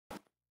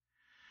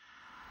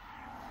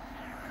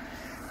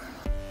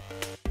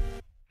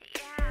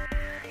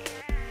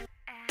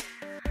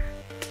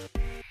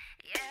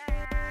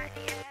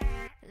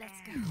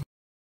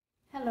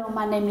Hello,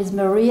 my name is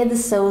Maria de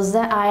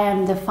Souza. I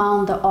am the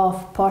founder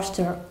of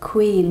Posture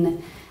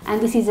Queen,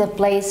 and this is a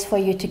place for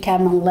you to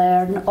come and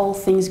learn all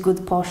things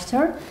good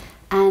posture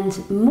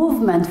and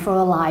movement for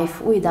a life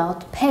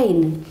without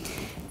pain.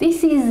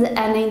 This is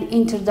an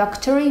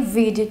introductory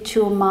video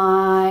to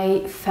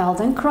my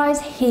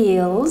Feldenkrais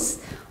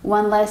heels,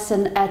 one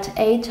lesson at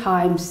 8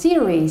 times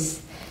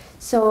series.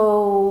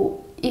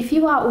 So if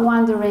you are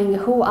wondering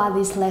who are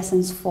these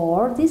lessons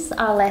for, these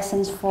are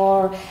lessons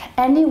for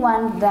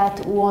anyone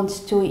that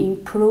wants to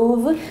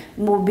improve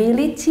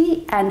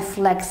mobility and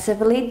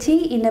flexibility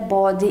in a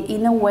body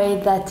in a way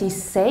that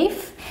is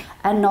safe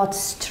and not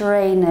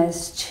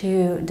strenuous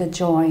to the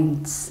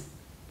joints.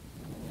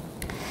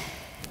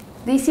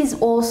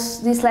 These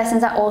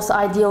lessons are also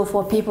ideal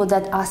for people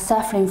that are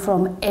suffering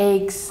from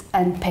aches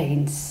and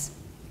pains.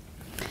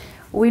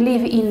 We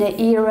live in an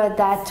era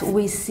that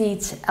we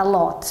sit a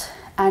lot,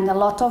 and a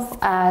lot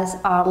of us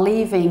are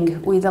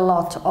living with a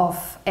lot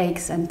of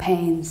aches and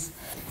pains.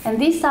 And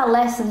these are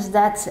lessons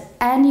that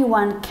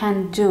anyone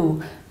can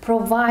do,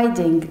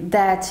 providing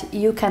that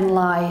you can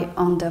lie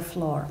on the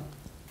floor.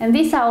 And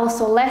these are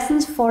also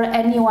lessons for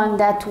anyone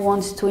that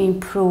wants to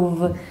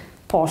improve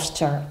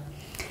posture.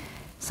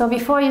 So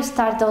before you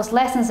start those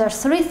lessons, there are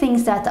 3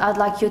 things that I'd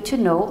like you to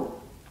know.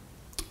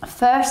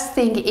 First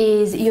thing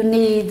is you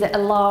need a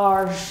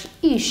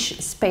large-ish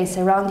space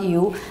around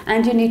you,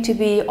 and you need to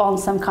be on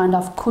some kind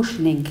of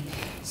cushioning.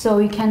 So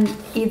you can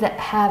either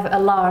have a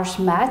large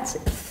mat,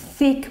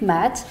 thick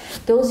mat.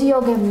 Those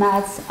yoga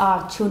mats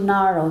are too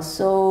narrow,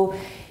 so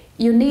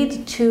you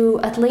need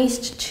at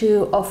least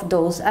 2 of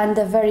those, and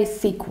the very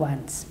thick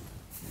ones.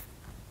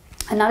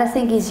 Another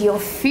thing is your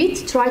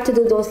feet. Try to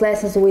do those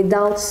lessons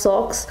without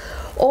socks,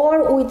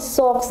 or with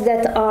socks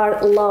that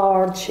are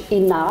large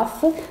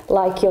enough,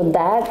 like your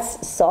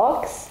dad's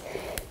socks,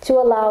 to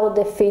allow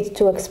the feet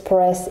to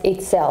express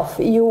itself.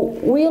 You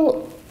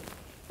will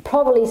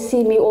probably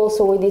see me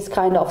also with this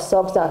kind of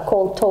socks that are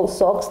called toe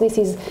socks. This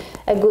is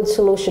a good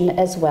solution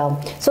as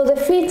well. So the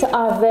feet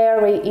are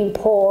very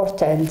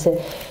important.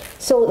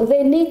 So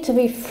they need to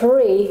be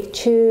free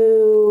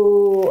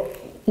to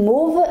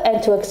move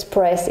and to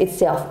express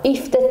itself.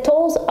 If the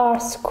toes are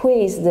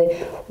squeezed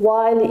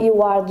while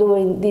you are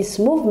doing these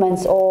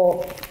movements,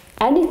 or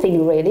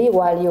anything really,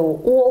 while you're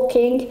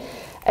walking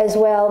as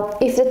well,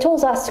 if the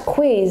toes are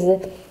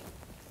squeezed,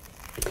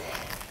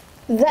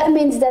 that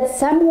means that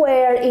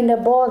somewhere in the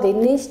body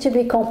needs to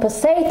be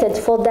compensated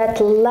for that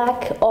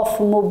lack of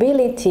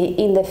mobility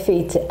in the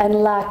feet and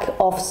lack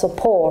of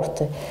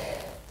support.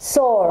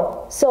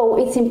 So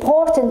it's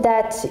important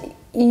that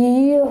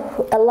you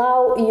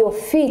allow your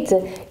feet,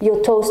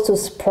 your toes to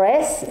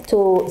spread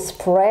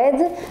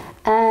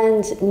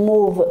and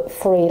move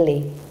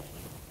freely.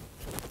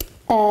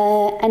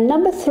 And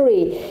number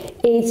 3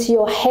 is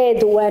your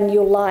head when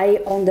you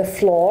lie on the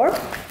floor.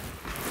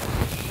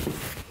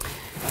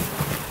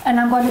 And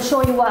I'm going to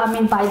show you what I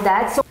mean by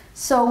that.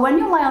 So when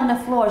you lie on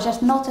the floor,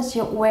 just notice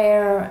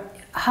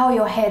how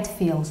your head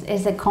feels.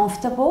 Is it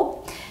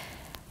comfortable?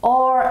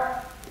 Or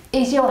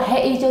is your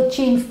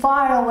chin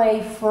far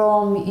away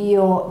from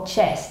your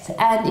chest?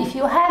 And if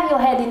you have your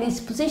head in these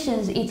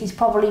positions, it is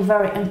probably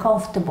very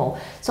uncomfortable.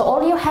 So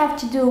all you have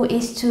to do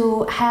is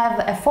to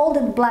have a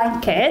folded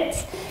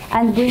blanket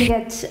and bring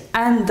it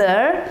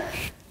under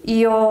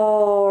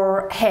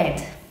your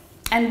head.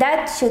 And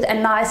that should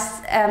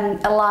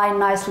align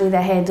nicely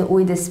the head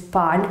with the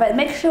spine. But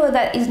make sure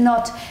that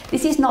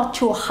this is not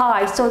too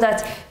high, so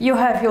that you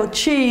have your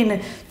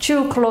chin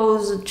too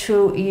close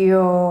to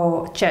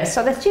your chest.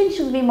 So the chin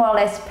should be more or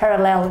less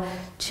parallel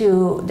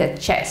to the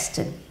chest.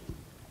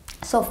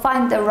 So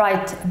find the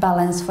right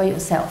balance for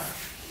yourself.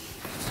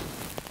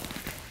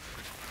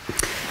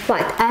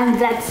 Right, and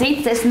that's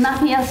it. There's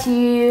nothing else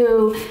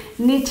you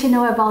need to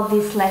know about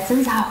these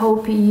lessons. I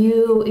hope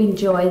you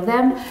enjoy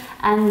them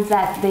and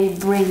that they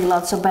bring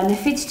lots of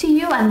benefits to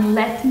you, and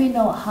let me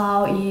know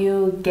how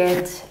you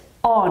get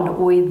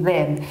on with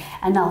them.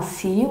 And I'll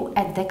see you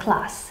at the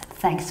class.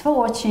 Thanks for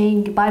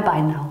watching. Bye bye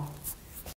now.